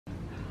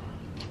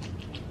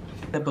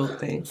The boat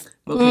thing.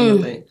 Volcano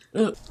thing.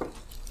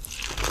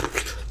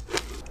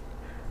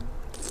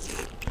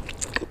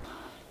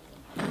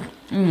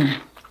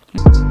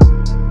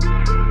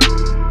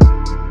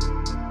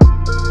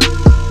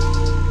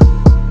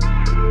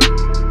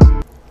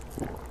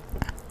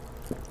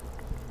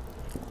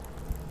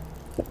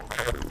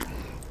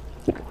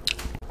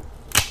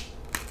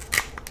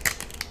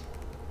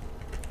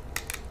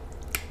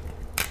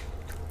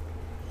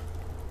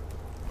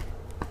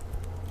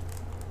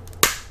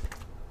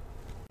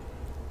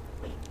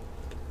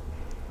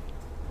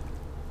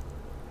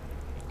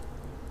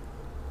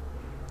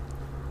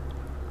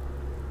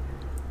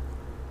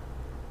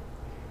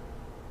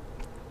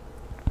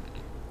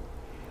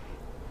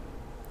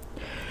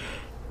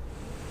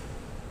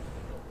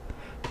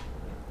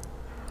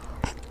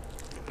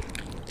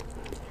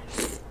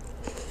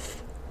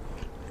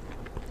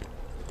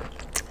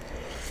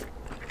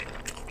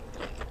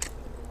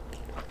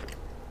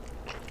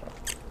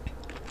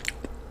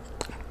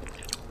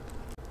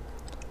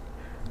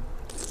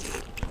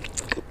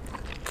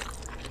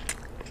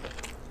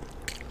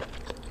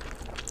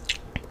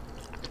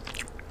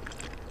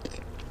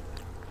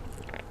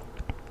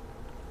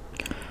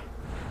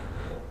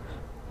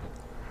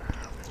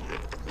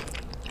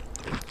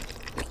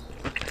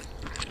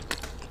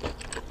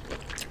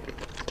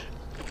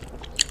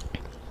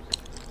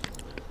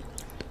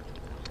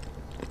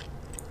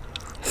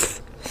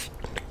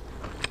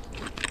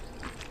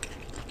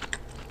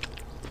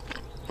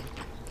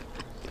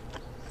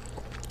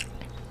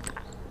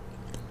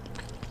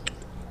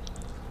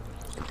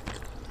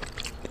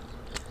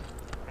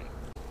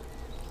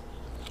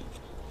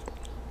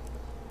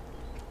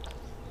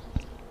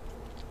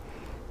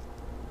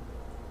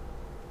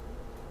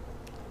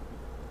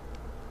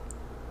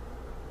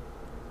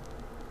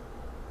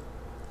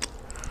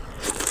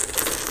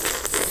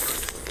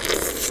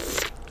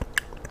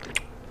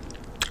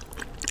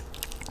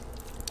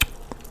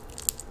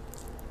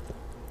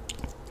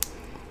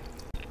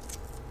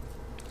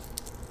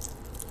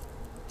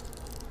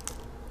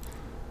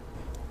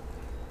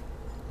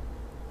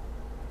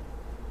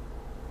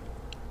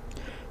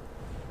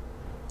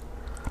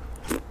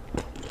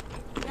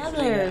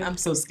 Together. I'm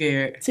so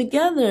scared.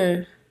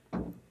 Together.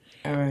 All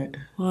right.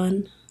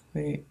 One.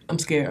 Wait. I'm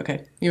scared.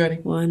 Okay. You ready?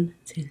 1,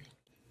 2.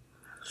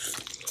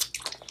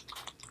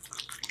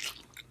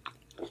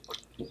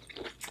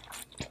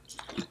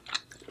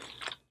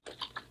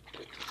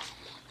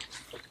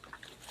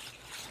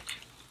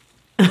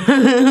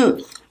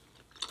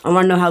 I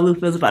want to know how Lou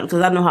feels about it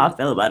because I know how I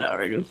feel about it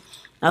already.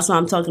 That's why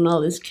I'm talking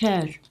all this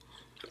cash.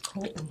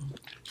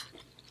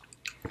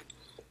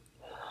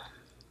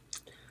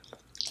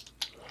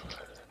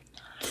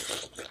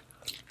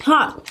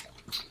 Hot.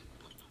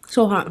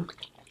 So hot.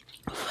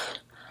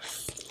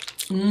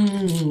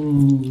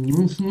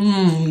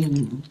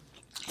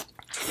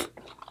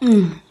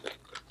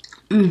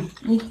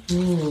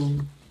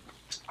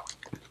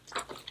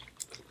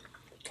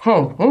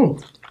 Oh.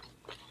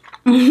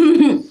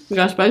 You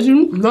got spicy?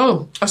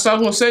 No. I was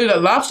gonna say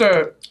that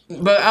lobster,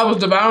 but I was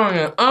devouring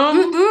it.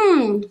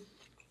 I'm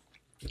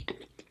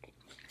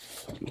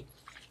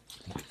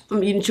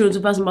eating chewing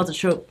too fast. I'm about to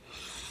choke.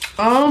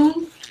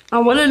 I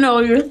want to know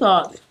your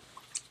thoughts.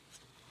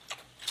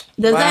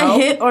 Does that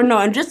hit or no?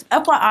 And just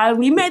FYI,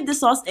 we made the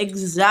sauce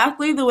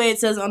exactly the way it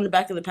says on the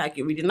back of the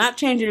packet. We did not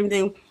change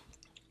anything.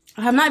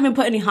 I have not even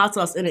put any hot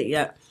sauce in it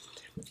yet.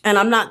 And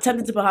I'm not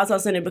tempted to put hot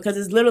sauce in it because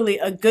it's literally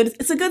a good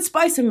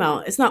spice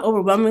amount. It's not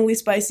overwhelmingly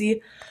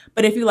spicy.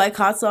 But if you like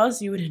hot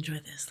sauce, you would enjoy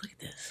this. Look at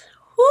this.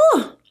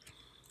 Whew.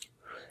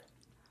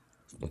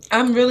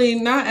 I'm really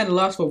not at a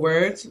loss for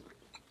words.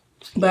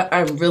 But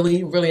I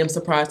really, really am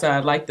surprised that I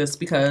like this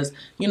because,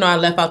 you know, I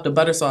left out the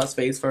butter sauce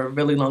phase for a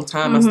really long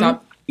time. I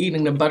stopped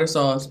eating the butter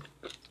sauce.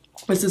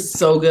 This is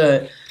so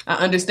good. I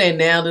understand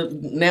now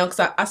because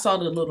I saw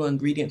the little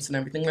ingredients and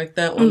everything like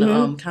that on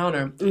the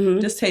counter.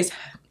 This tastes,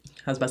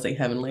 I was about to say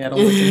heavenly. I don't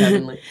want to say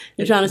heavenly.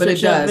 You're trying to but it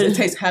switch up. does. It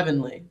tastes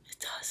heavenly. It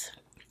does.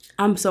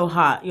 I'm so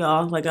hot,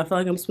 y'all. Like, I feel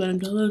like I'm sweating.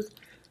 Look.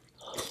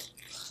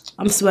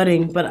 I'm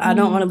sweating, but I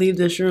don't want to leave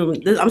this room.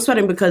 I'm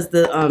sweating because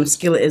the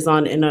skillet is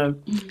on in our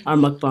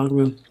mukbang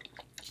room.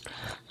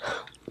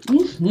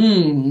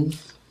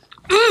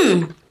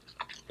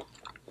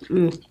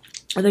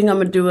 I think I'm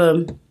gonna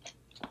do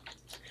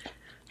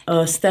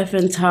a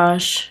Stephen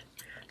Tosh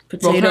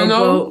potato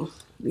boat.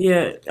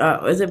 Yeah,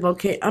 is it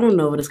volcano? I don't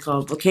know what it's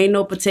called.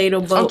 Volcano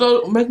potato boat. I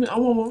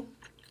want one.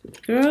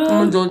 Girl,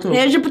 I'm gonna do it too.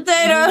 Here's your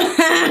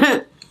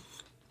potato.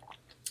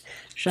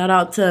 Shout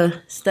out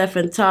to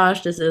Stephen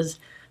Tosh. This is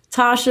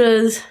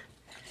Tasha's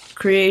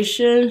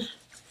creation.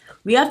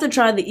 We have to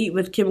try the Eat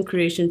with Kim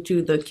creation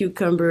too. The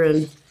cucumber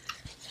and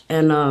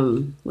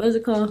what is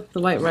it called?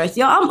 The white rice.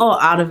 Y'all, I'm all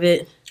out of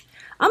it.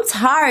 I'm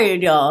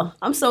tired, y'all.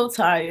 I'm so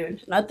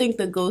tired. And I think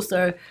the ghosts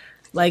are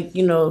like,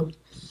 you know,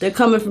 they're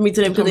coming for me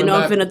today because they know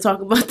I'm finna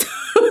talk about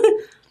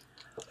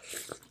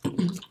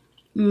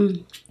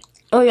them.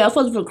 Oh yeah, I was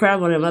supposed to put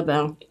crab on it, my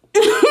bad.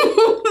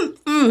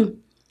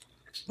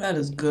 That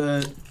is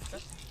good.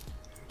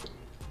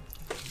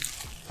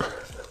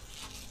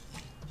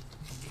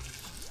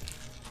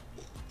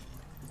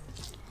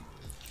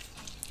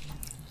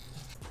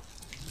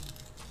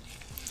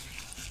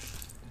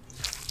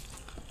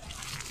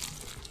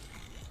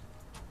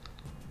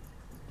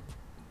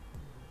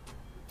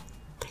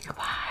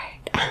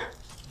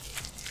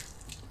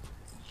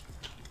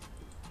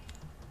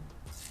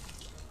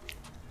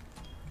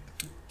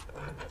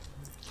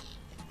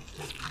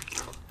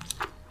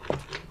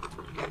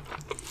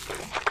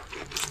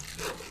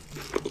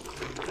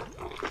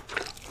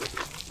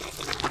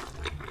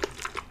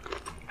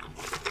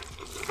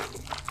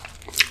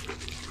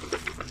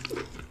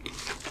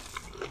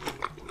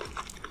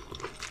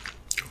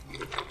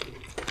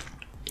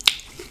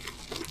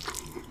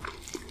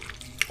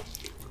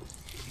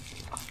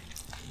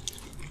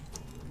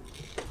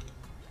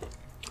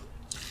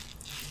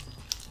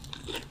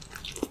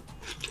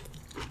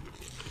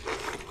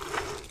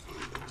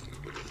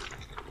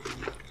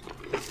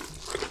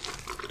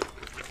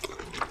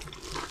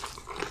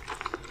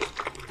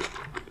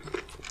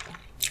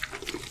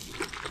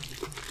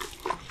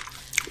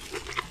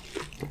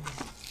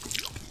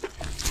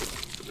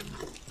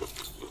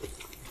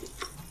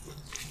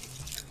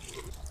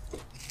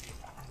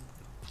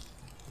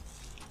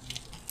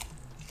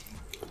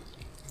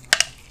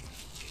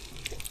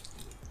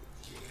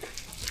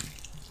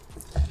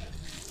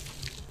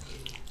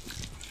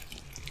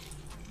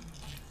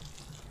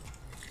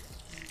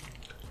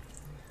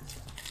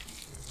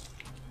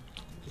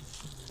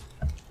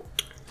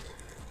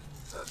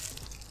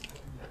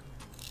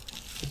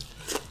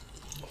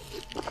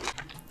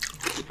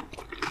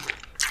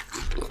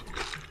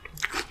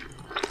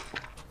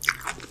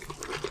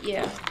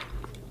 Yeah.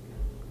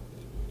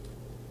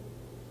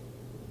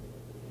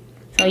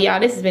 So y'all,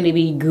 this is gonna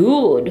be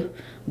good.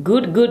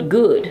 Good, good,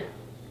 good.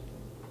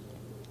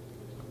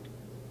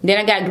 Then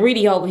I got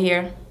Greedy over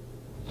here.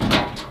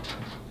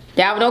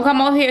 Y'all don't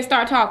come over here and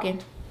start talking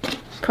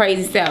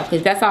crazy stuff,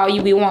 because that's all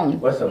you be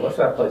wanting. What's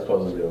that place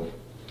supposed to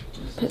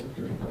do?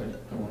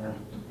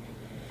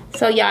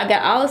 So y'all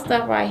got all the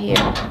stuff right here.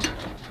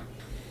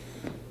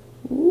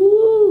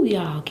 Ooh,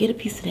 y'all, get a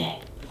piece of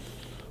that.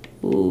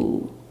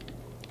 Ooh,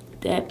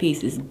 that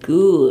piece is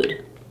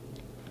good.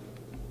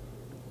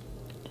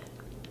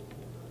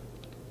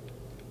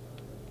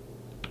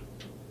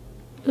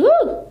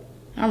 Ooh,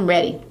 I'm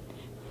ready.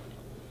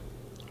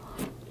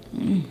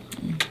 Mm.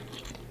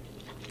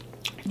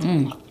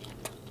 Mm.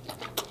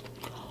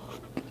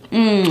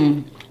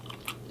 Mm.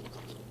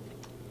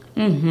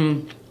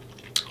 Mm-hmm.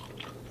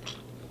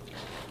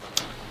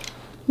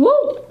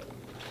 Woo!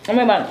 I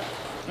mean, I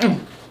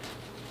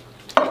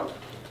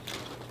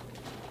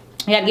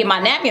gotta get my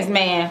napkins,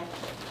 man.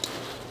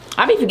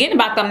 I be forgetting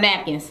about them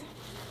napkins.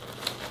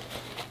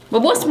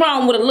 But what's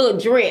wrong with a little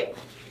drip?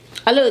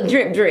 A little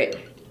drip drip.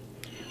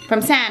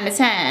 From time to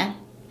time.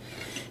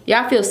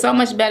 Y'all feel so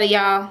much better,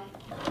 y'all.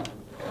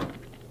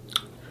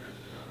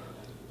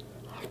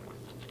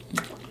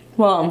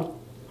 Well,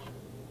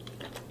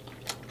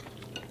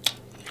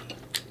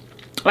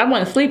 I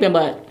wasn't sleeping,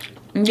 but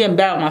I'm getting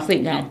better with my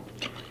sleep now.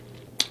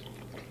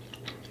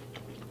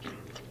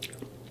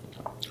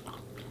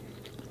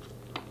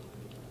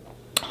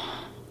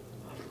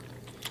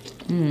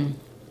 Mm.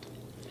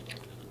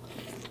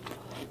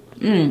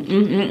 Mm,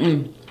 mm, mm,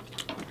 mm.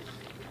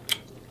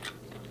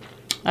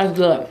 That's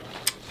good.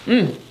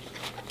 Mm.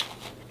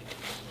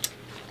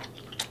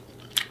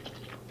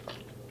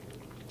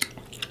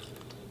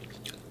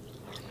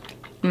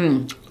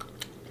 Mm.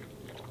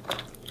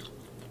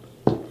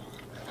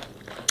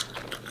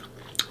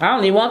 I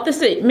don't even want to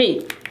see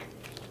meat.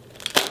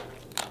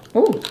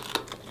 Ooh.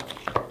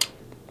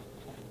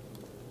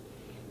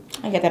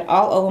 I got that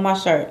all over my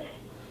shirt.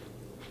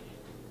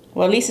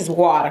 Well, at least it's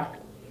water.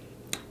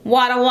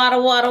 Water, water,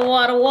 water,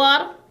 water,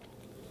 water.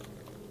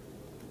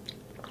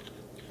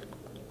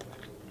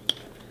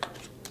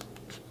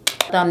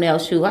 Thumbnail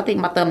shoe. I think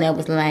my thumbnail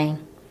was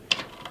lame.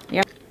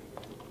 Yep.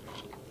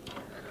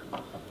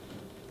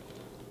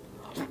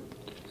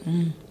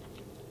 Mm.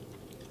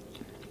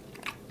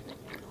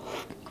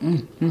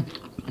 Mm, mm.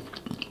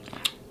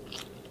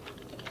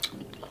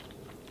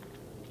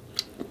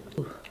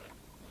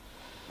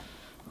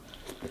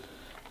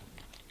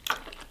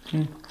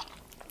 Mm.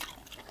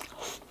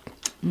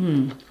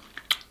 Mm.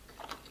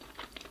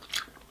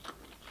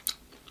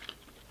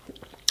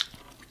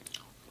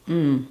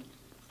 Mm.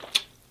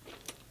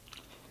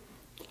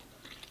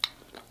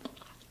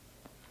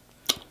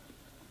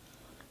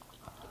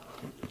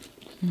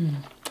 Mm.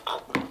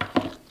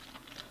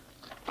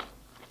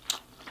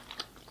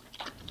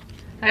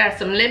 I got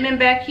some lemon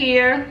back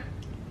here.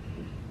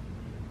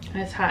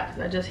 It's hot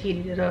because I just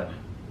heated it up.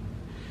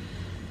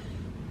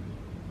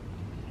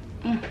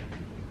 Mm.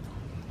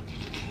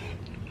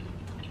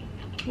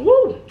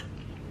 Woo!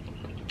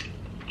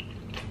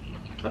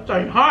 That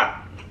thing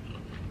hot.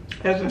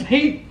 Has some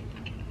heat.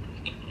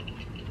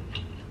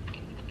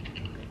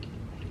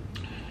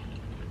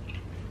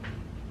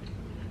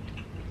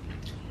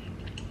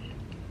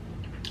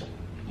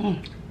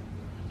 Mm.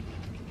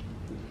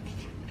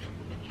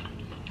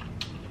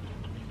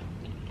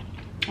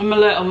 I'm gonna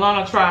let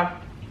Alana try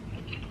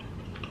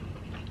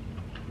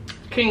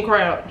king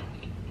crab.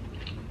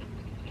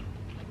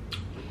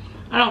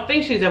 I don't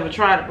think she's ever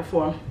tried it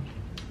before.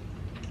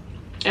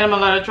 And I'm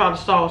gonna let her try the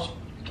sauce.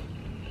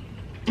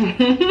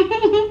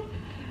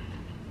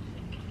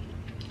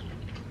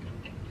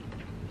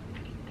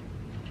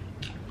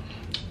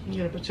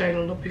 Get a potato,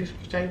 a little piece of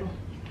potato.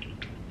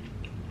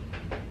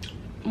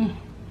 Mm.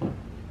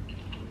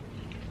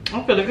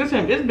 I feel like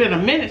it's been a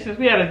minute since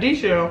we had a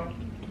D-shell.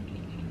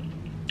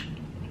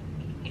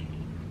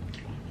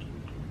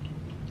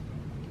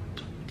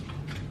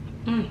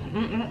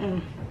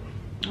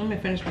 Let me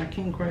finish my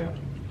king crab.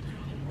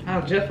 I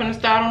was just gonna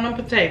start on the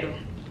potato.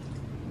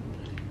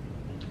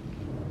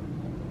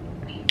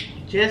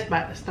 Just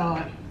about to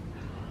start.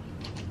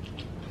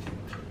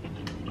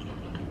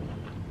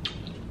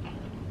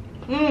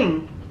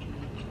 Mmm.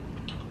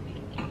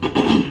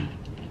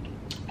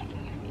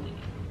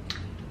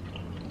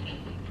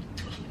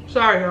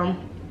 Sorry, y'all.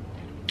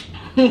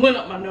 Went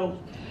up my nose.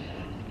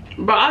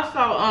 But I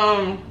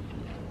saw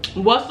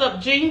What's Up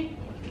G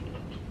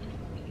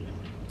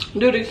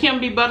do the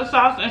Kimby butter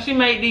sauce, and she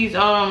made these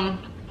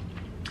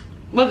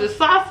was it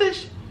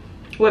sausage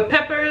with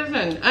peppers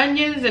and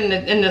onions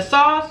in the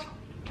sauce.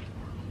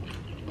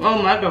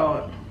 Oh my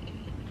god,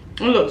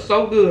 it looks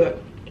so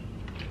good.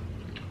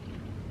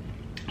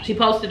 She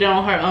posted it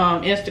on her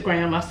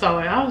Instagram. I saw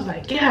it. I was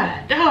like,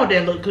 God, dog,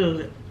 that look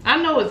good.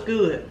 I know it's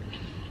good.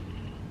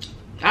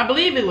 I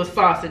believe it was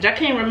sausage. I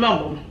can't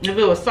remember if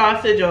it was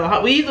sausage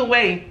or either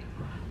way.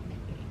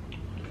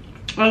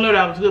 I know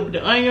that was good with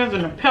the onions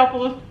and the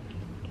peppers.